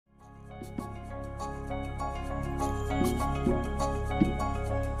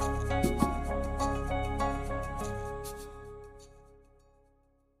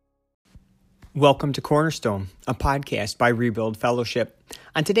Welcome to Cornerstone, a podcast by Rebuild Fellowship.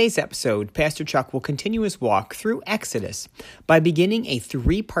 On today's episode, Pastor Chuck will continue his walk through Exodus by beginning a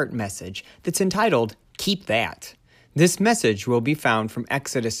three-part message that's entitled, Keep That. This message will be found from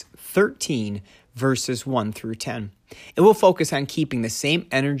Exodus 13, verses 1 through 10. It will focus on keeping the same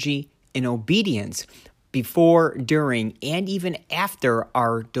energy and obedience before, during, and even after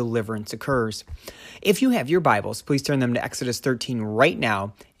our deliverance occurs. If you have your Bibles, please turn them to Exodus 13 right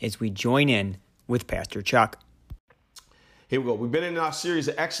now as we join in with Pastor Chuck. Here we go. We've been in our series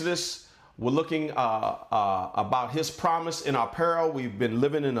of Exodus. We're looking about his promise in our peril. We've been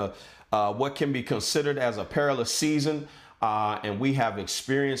living in what can be considered as a perilous season, and we have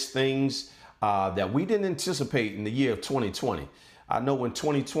experienced things that we didn't anticipate in the year of 2020. I know when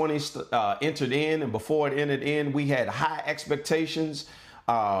 2020 entered in, and before it entered in, we had high expectations.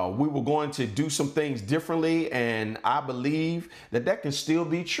 We were going to do some things differently, and I believe that can still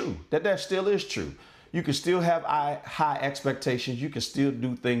be true, that still is true. You can still have high expectations. You can still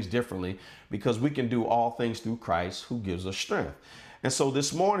do things differently because we can do all things through Christ who gives us strength. And so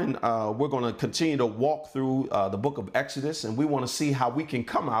this morning, we're going to continue to walk through the book of Exodus, and we want to see how we can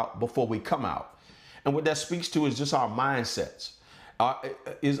come out before we come out. And what that speaks to is just our mindsets.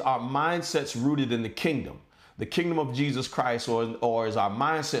 Is our mindsets rooted in the kingdom of Jesus Christ, or is our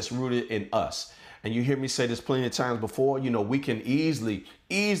mindsets rooted in us? And you hear me say this plenty of times before, we can easily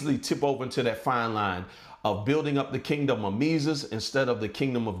tip over into that fine line of building up the kingdom of Mises instead of the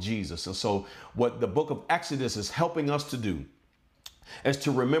kingdom of Jesus. And so what the book of Exodus is helping us to do is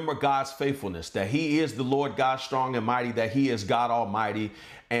to remember God's faithfulness, that he is the Lord God strong and mighty, that he is God Almighty.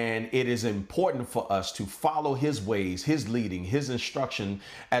 And it is important for us to follow his ways, his leading, his instruction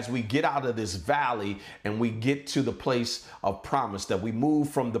as we get out of this valley and we get to the place of promise, that we move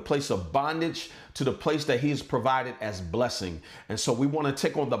from the place of bondage to the place that he has provided as blessing. And so we want to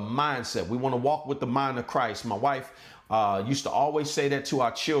take on the mindset. We want to walk with the mind of Christ. My wife used to always say that to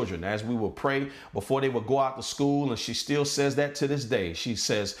our children as we would pray before they would go out to school. And she still says that to this day. She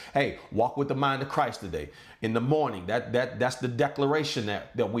says, hey, walk with the mind of Christ today. In the morning, that's the declaration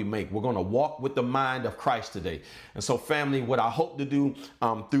that we make. We're going to walk with the mind of Christ today. And so, family, what I hope to do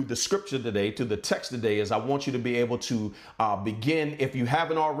through the scripture today, through the text today, is I want you to be able to begin, if you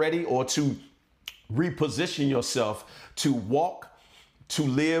haven't already, or to reposition yourself to walk, to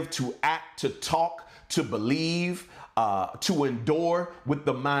live, to act, to talk, to believe, to endure with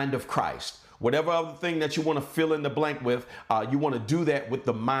the mind of Christ. Whatever other thing that you want to fill in the blank with, you want to do that with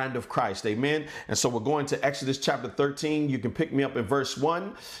the mind of Christ. Amen. And so we're going to Exodus chapter 13. You can pick me up in verse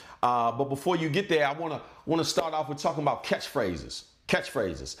 1. But before you get there, I want to start off with talking about catchphrases.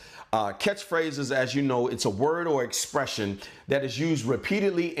 Catchphrases, as you know, it's a word or expression that is used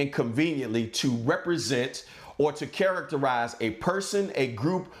repeatedly and conveniently to represent or to characterize a person, a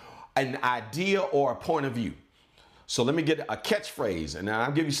group, an idea, or a point of view. So let me get a catchphrase, and I'll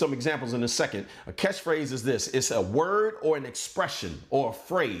give you some examples in a second. A catchphrase is this. It's a word or an expression or a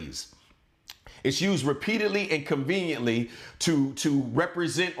phrase. It's used repeatedly and conveniently to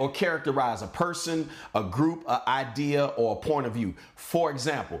represent or characterize a person, a group, an idea, or a point of view. For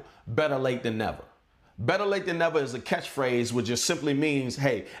example, better late than never. Better late than never is a catchphrase which just simply means,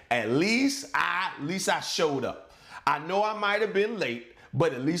 hey, at least I showed up. I know I might have been late,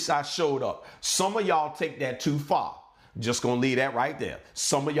 but at least I showed up. Some of y'all take that too far. Just going to leave that right there.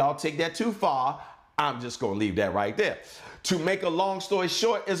 Some of y'all take that too far. I'm just going to leave that right there. To make a long story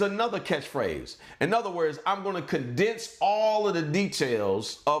short is another catchphrase. In other words, I'm going to condense all of the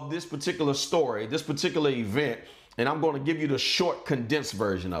details of this particular story, this particular event, and I'm going to give you the short condensed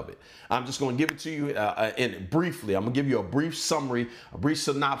version of it. I'm just going to give it to you briefly. I'm going to give you a brief summary, a brief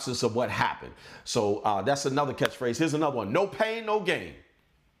synopsis of what happened. So that's another catchphrase. Here's another one. No pain, no gain.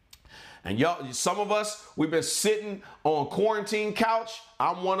 And y'all, some of us, we've been sitting on quarantine couch.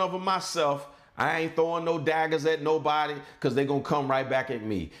 I'm one of them myself. I ain't throwing no daggers at nobody because they're going to come right back at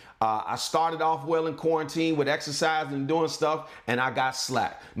me. I started off well in quarantine with exercise and doing stuff, and I got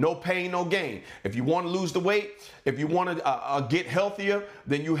slack. No pain, no gain. If you want to lose the weight, if you want to get healthier,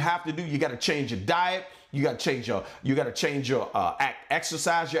 then you have to you got to change your diet. You got to change your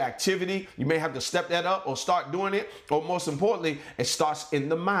exercise, your activity. You may have to step that up or start doing it. Or most importantly, it starts in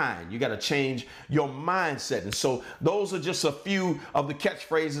the mind. You got to change your mindset. And so those are just a few of the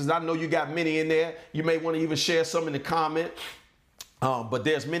catchphrases. I know you got many in there. You may want to even share some in the comment. But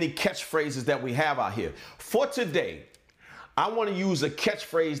there's many catchphrases that we have out here. For today, I want to use a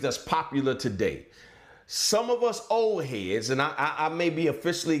catchphrase that's popular today. some of us old heads, and I may be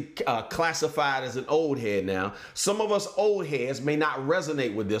officially classified as an old head now. Some of us old heads may not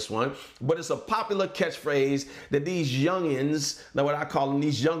resonate with this one, but it's a popular catchphrase that these youngins, what I call them,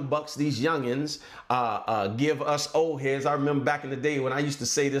 these young bucks, these youngins, give us old heads. I remember back in the day when I used to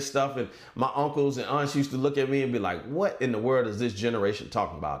say this stuff, and my uncles and aunts used to look at me and be like, what in the world is this generation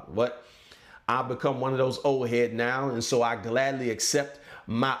talking about? What? I've become one of those old head now, and so I gladly accept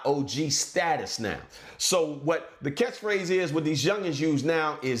my OG status now. So what the catchphrase is, what these youngins use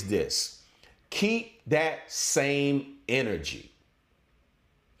now is this: keep that same energy.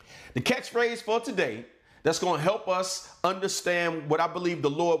 The catchphrase for today that's going to help us understand what I believe the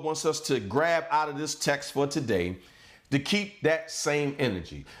Lord wants us to grab out of this text for today, to keep that same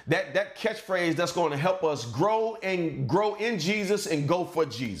energy. That catchphrase that's going to help us grow in Jesus and go for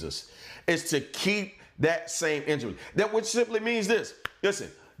Jesus is to keep that same energy. That which simply means this: listen,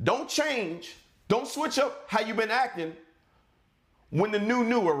 don't change, don't switch up how you've been acting when the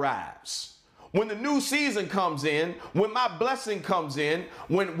new arrives. When the new season comes in, when my blessing comes in,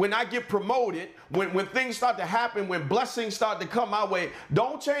 when I get promoted, when things start to happen, when blessings start to come my way,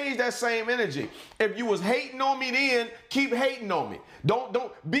 don't change that same energy. If you was hating on me then, keep hating on me. Don't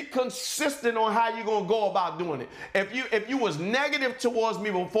be consistent on how you're gonna go about doing it. If you was negative towards me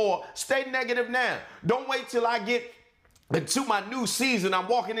before, stay negative now. Don't wait till I get into my new season, I'm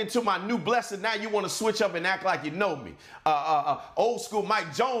walking into my new blessing. Now you want to switch up and act like you know me. Old school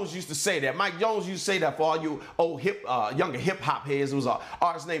Mike Jones used to say that. Mike Jones used to say that for all you old younger hip hop heads. It was an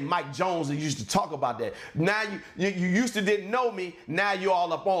artist named Mike Jones that used to talk about that. Now you used to didn't know me. Now you're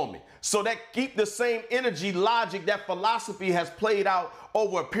all up on me. So that keep the same energy logic, that philosophy has played out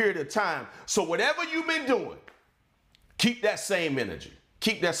over a period of time. So whatever you've been doing, keep that same energy.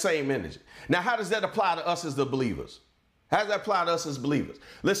 Keep that same energy. Now, how does that apply to us as the believers? How does that apply to us as believers?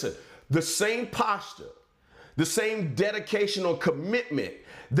 Listen, the same posture, the same dedication or commitment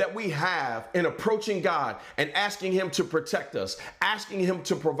that we have in approaching God and asking him to protect us, asking him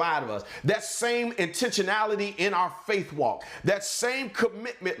to provide us, that same intentionality in our faith walk, that same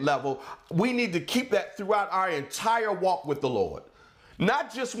commitment level, we need to keep that throughout our entire walk with the Lord.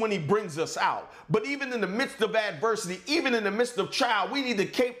 Not just when he brings us out, but even in the midst of adversity, even in the midst of trial, we need to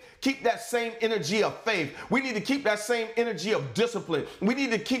keep that same energy of faith. We need to keep that same energy of discipline. We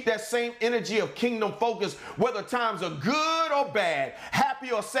need to keep that same energy of kingdom focus, whether times are good or bad,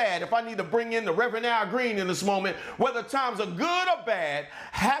 happy or sad. If I need to bring in the Reverend Al Green in this moment, whether times are good or bad,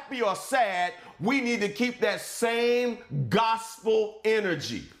 happy or sad, we need to keep that same gospel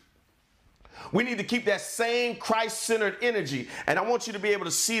energy. We need to keep that same Christ-centered energy. And I want you to be able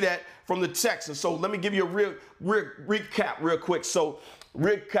to see that from the text. And so let me give you a real recap real quick. So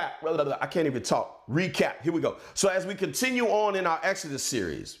recap, I can't even talk. Recap, here we go. So as we continue on in our Exodus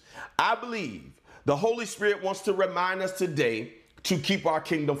series, I believe the Holy Spirit wants to remind us today to keep our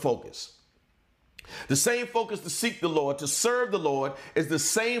kingdom focus. The same focus to seek the Lord, to serve the Lord, is the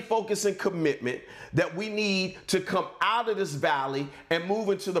same focus and commitment that we need to come out of this valley and move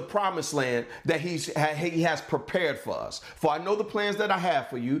into the promised land that he has prepared for us. For I know the plans that I have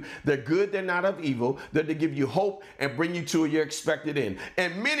for you. They're good, they're not of evil. They're to give you hope and bring you to your expected end.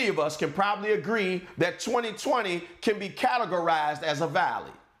 And many of us can probably agree that 2020 can be categorized as a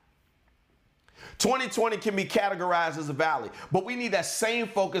valley. 2020 can be categorized as a valley, but we need that same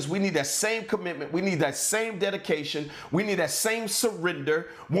focus. We need that same commitment. We need that same dedication. We need that same surrender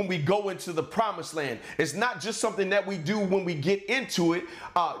when we go into the promised land. It's not just something that we do when we get to it,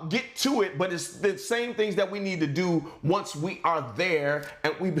 but it's the same things that we need to do once we are there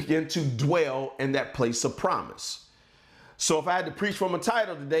and we begin to dwell in that place of promise. So if I had to preach from a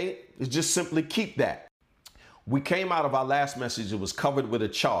title today, it's just simply keep that. We came out of our last message. It was covered with a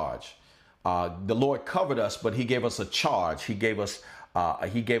charge. The Lord covered us, but he gave us a charge. He gave us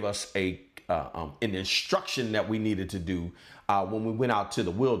an instruction that we needed to do when we went out to the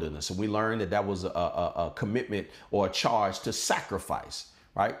wilderness. And we learned that was a commitment or a charge to sacrifice,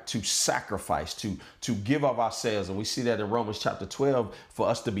 right? To sacrifice, to give of ourselves. And we see that in Romans chapter 12, for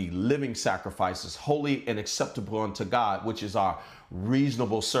us to be living sacrifices, holy and acceptable unto God, which is our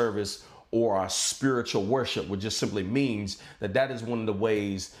reasonable service or our spiritual worship, which just simply means that is one of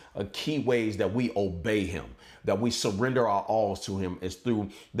the key ways that we obey him, that we surrender our alls to him, is through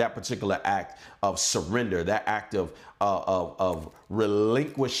that particular act of surrender, that act of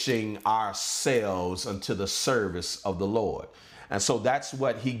relinquishing ourselves unto the service of the Lord. And so that's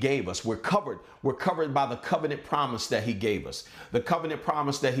what he gave us. We're covered by the covenant promise that he gave us. The covenant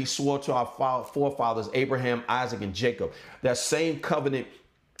promise that he swore to our forefathers, Abraham, Isaac, and Jacob. That same covenant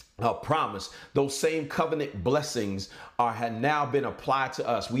promise, those same covenant blessings had now been applied to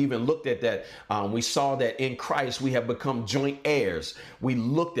us. We even looked at that. We saw that in Christ we have become joint heirs. We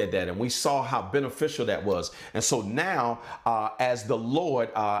looked at that and we saw how beneficial that was. And so now, as the Lord,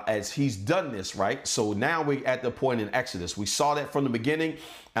 as he's done this, right? So now we're at the point in Exodus. We saw that from the beginning,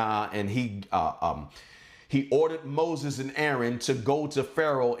 and he ordered Moses and Aaron to go to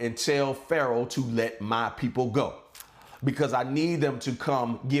Pharaoh and tell Pharaoh to let my people go, because I need them to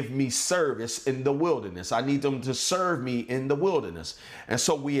come give me service in the wilderness. I need them to serve me in the wilderness. And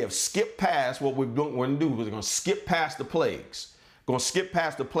so we have skipped past what we're going to do. We're going to skip past the plagues. Going to skip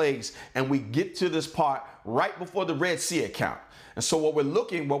past the plagues, and we get to this part right before the Red Sea account. And so what we're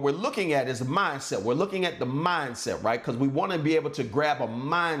looking at is the mindset. We're looking at the mindset, right? Because we want to be able to grab a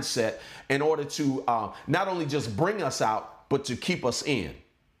mindset in order to not only just bring us out, but to keep us in.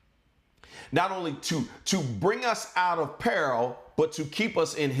 Not only to bring us out of peril, but to keep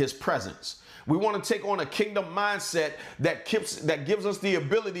us in his presence. We want to take on a kingdom mindset that gives us the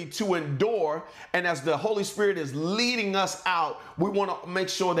ability to endure. And as the Holy Spirit is leading us out, we want to make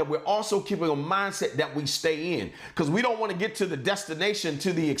sure that we're also keeping a mindset that we stay in, because we don't want to get to the destination,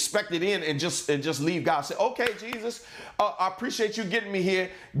 to the expected end, and just leave God. Say, okay, Jesus, I appreciate you getting me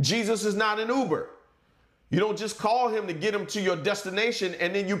here. Jesus is not an Uber. You don't just call him to get him to your destination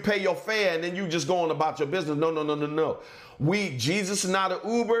and then you pay your fare and then you just go on about your business. No. Jesus is not an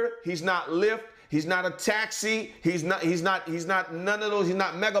Uber. He's not Lyft. He's not a taxi. He's not none of those. He's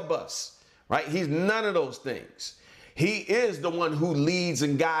not Megabus, right? He's none of those things. He is the one who leads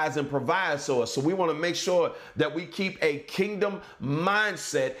and guides and provides for us. So we want to make sure that we keep a kingdom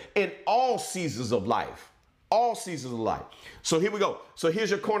mindset in all seasons of life. All seasons of life. So here we go. So here's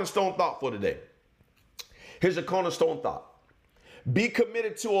your cornerstone thought for today. Here's a cornerstone thought. Be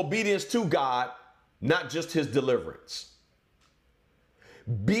committed to obedience to God, not just his deliverance.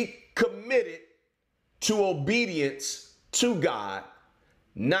 Be committed to obedience to God,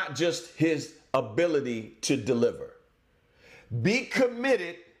 not just his ability to deliver. Be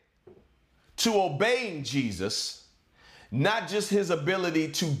committed to obeying Jesus, not just his ability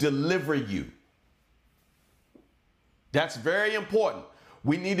to deliver you. That's very important.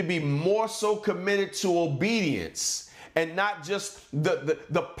 We need to be more so committed to obedience and not just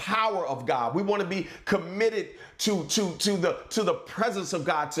the power of God. We want to be committed to the presence of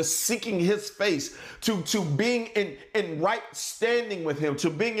God, to seeking his face, to being in right standing with him,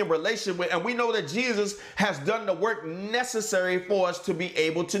 to being in relation with. And we know that Jesus has done the work necessary for us to be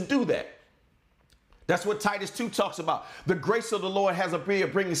able to do that. That's what Titus 2 talks about. The grace of the Lord has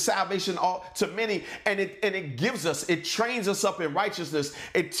appeared, bringing salvation to many, and it gives us, it trains us up in righteousness.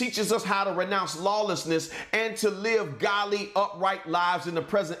 It teaches us how to renounce lawlessness and to live godly, upright lives in the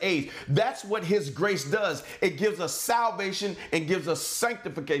present age. That's what his grace does. It gives us salvation and gives us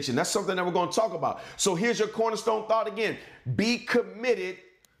sanctification. That's something that we're going to talk about. So here's your cornerstone thought again. Be committed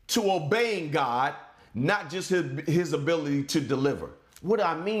to obeying God, not just his ability to deliver. What do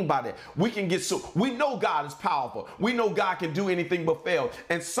I mean by that? We know God is powerful. We know God can do anything but fail.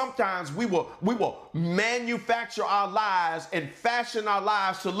 And sometimes we will manufacture our lives and fashion our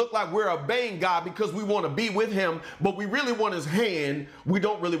lives to look like we're obeying God because we want to be with him, but we really want his hand. We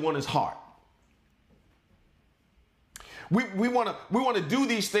don't really want his heart. We want to do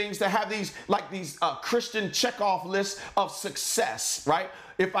these things to have these Christian checkoff lists of success, right?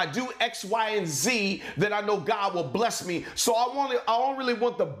 If I do X, Y, and Z, then I know God will bless me. So I don't really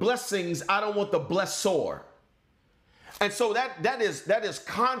want the blessings. I don't want the blessor. And so that is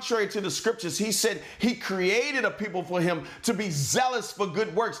contrary to the scriptures. He said he created a people for him to be zealous for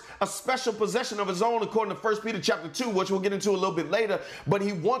good works, a special possession of his own, according to 1 Peter chapter 2, which we'll get into a little bit later. But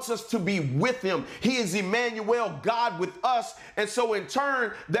he wants us to be with him. He is Emmanuel, God with us. And so in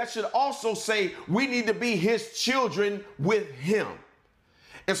turn, that should also say we need to be his children with him.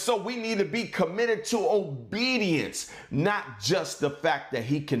 And so we need to be committed to obedience, not just the fact that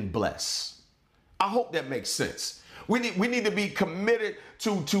he can bless. I hope that makes sense. We need to be committed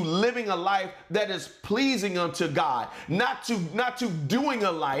to living a life that is pleasing unto God, not to doing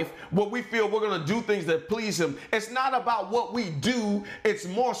a life where we feel we're going to do things that please him. It's not about what we do. It's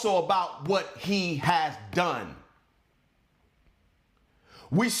more so about what he has done.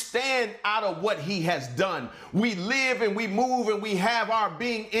 We stand out of what he has done. We live and we move and we have our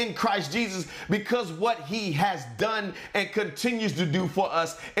being in Christ Jesus because what he has done and continues to do for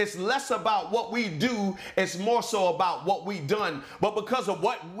us. It's less about what we do. It's more so about what we've done. But because of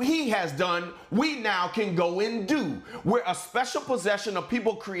what he has done, we now can go and do. We're a special possession of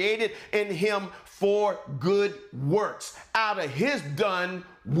people created in him for good works. Out of his done,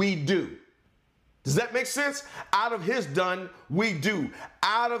 we do. Does that make sense? Out of his done, we do.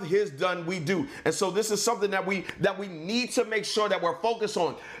 Out of his done, we do. And so this is something that we need to make sure that we're focused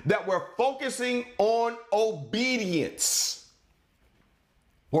on, that we're focusing on obedience.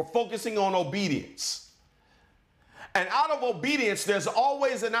 We're focusing on obedience. And out of obedience, there's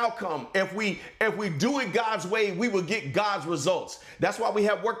always an outcome. If we do it God's way, we will get God's results. That's why we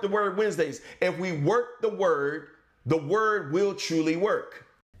have Work the Word Wednesdays. If we work the word will truly work.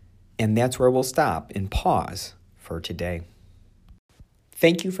 And that's where we'll stop and pause for today.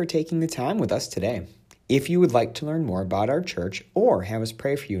 Thank you for taking the time with us today. If you would like to learn more about our church or have us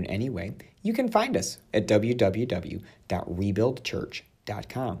pray for you in any way, you can find us at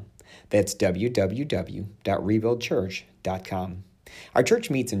www.rebuildchurch.com. That's www.rebuildchurch.com. Our church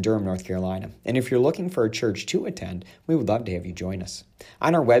meets in Durham, North Carolina, and if you're looking for a church to attend, we would love to have you join us.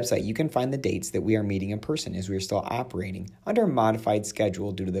 On our website, you can find the dates that we are meeting in person as we are still operating under a modified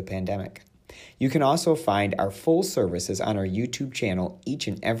schedule due to the pandemic. You can also find our full services on our YouTube channel each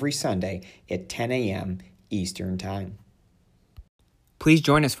and every Sunday at 10 a.m. Eastern Time. Please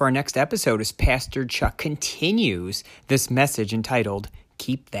join us for our next episode as Pastor Chuck continues this message entitled,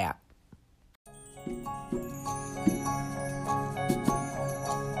 Keep That.